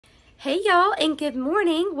Hey y'all, and good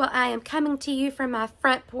morning. Well, I am coming to you from my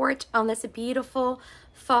front porch on this beautiful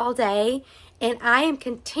fall day, and I am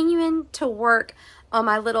continuing to work on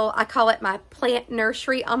my little, I call it my plant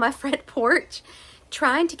nursery on my front porch,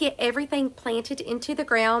 trying to get everything planted into the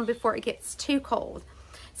ground before it gets too cold.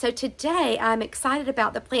 So today I'm excited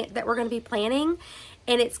about the plant that we're going to be planting,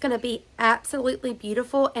 and it's going to be absolutely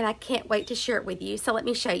beautiful, and I can't wait to share it with you. So let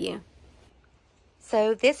me show you.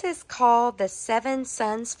 So this is called the Seven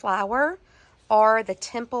Suns flower, or the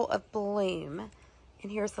Temple of Bloom. And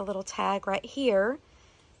here's the little tag right here.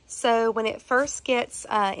 So when it first gets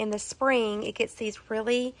in the spring, it gets these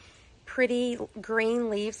really pretty green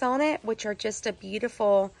leaves on it, which are just a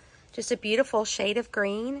beautiful shade of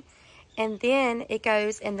green. And then it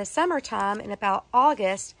goes in the summertime, in about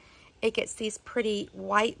August, it gets these pretty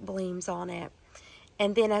white blooms on it.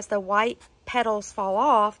 And then as the white petals fall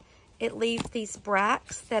off, it leaves these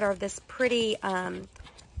bracts that are this pretty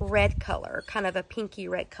red color, kind of a pinky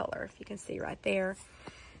red color, if you can see right there.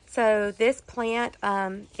 So this plant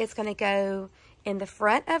is going to go in the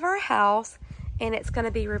front of our house, and it's going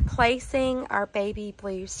to be replacing our baby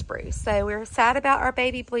blue spruce. So we're sad about our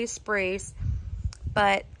baby blue spruce,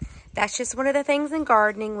 but that's just one of the things in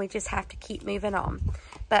gardening. We just have to keep moving on.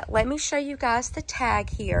 But let me show you guys the tag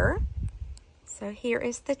here. So here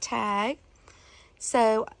is the tag.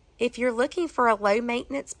 So if you're looking for a low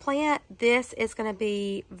maintenance plant, this is going to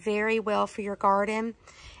be very well for your garden.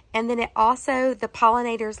 And then it also, the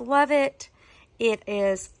pollinators love it. It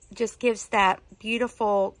just gives that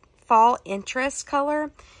beautiful fall interest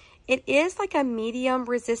color. It is like a medium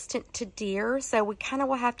resistant to deer, so we kind of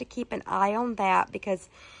will have to keep an eye on that, because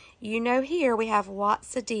you know here we have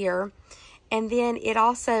lots of deer. And then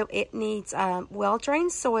it needs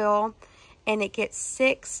well-drained soil, and it gets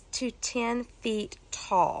 6 to 10 feet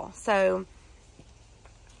tall. So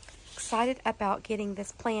excited about getting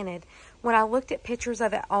this planted. When I looked at pictures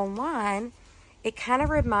of it online, it kind of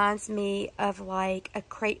reminds me of like a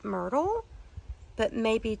crepe myrtle, but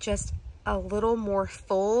maybe just a little more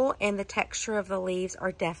full, and the texture of the leaves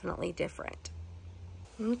are definitely different.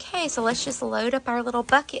 Okay, so let's just load up our little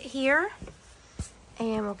bucket here,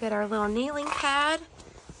 and we'll get our little kneeling pad,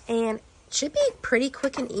 and should be pretty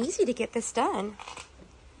quick and easy to get this done.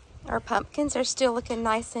 Our pumpkins are still looking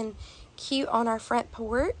nice and cute on our front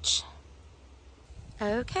porch.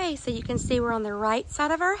 Okay, so you can see we're on the right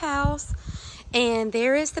side of our house, and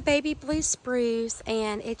there is the baby blue spruce,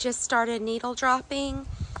 and it just started needle dropping,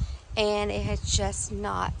 and it has just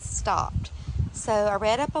not stopped. So I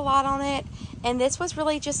read up a lot on it, and this was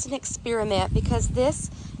really just an experiment, because this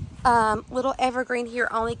little evergreen here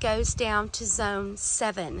only goes down to zone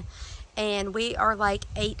 7. And we are like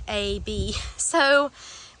 8A, so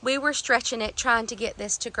we were stretching it, trying to get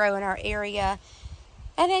this to grow in our area.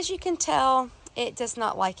 And as you can tell, it does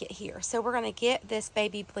not like it here. So we're going to get this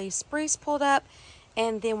baby blue spruce pulled up,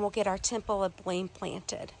 and then we'll get our Temple of Bloom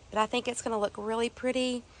planted. But I think it's going to look really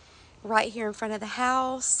pretty right here in front of the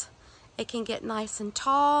house. It can get nice and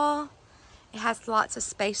tall. It has lots of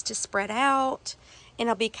space to spread out, and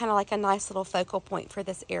it'll be kind of like a nice little focal point for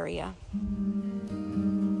this area.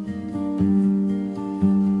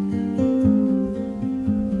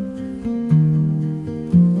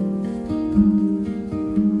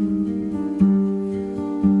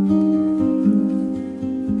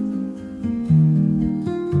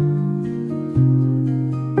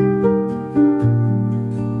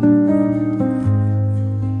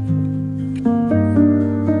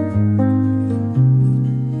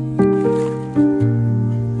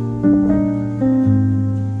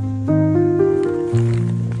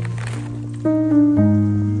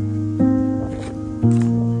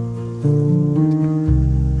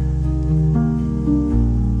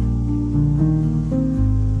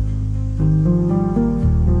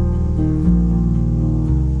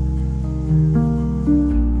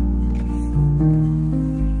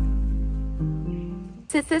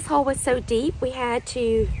 Since this hole was so deep, we had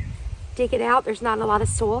to dig it out. There's not a lot of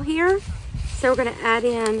soil here, so we're going to add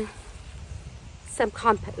in some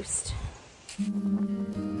compost.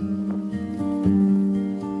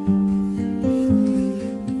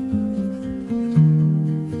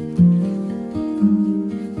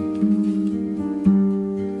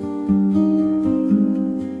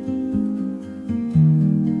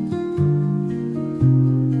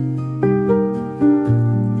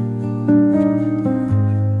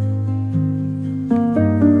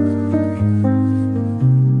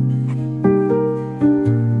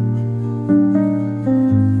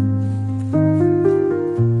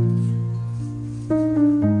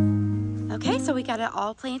 So we got it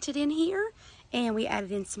all planted in here, And we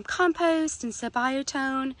added in some compost and some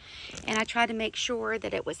biotone. And I tried to make sure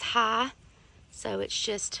that it was high, so it's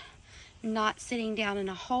just not sitting down in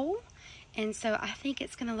a hole. And so I think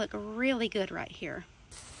it's gonna look really good right here.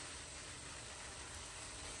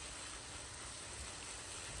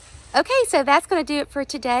 Okay, so that's going to do it for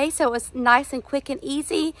today. So it was nice and quick and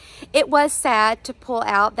easy. It was sad to pull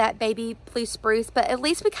out that baby blue spruce, but at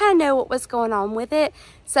least we kind of know what was going on with it.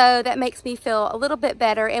 So that makes me feel a little bit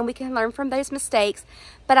better, and we can learn from those mistakes.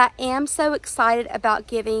 But I am so excited about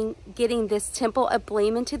getting this Temple of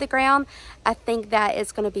Bloom into the ground. I think that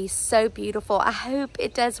is going to be so beautiful. I hope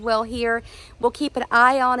it does well here. We'll keep an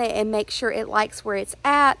eye on it and make sure it likes where it's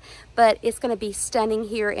at, but it's going to be stunning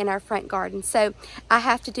here in our front garden. So I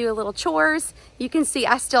have to do a little chores. You can see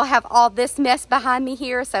I still have all this mess behind me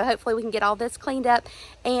here, so hopefully we can get all this cleaned up,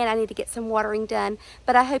 and I need to get some watering done.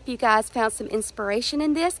 But I hope you guys found some inspiration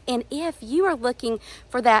in this, and if you are looking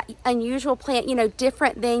for that unusual plant, you know,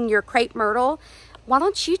 different than your crepe myrtle, why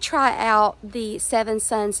don't you try out the Seven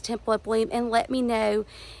Suns Temple of Bloom and let me know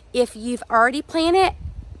if you've already planted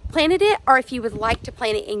it, or if you would like to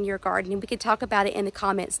plant it in your garden, and we could talk about it in the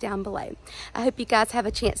comments down below. I hope you guys have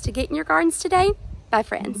a chance to get in your gardens today. Bye,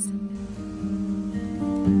 friends.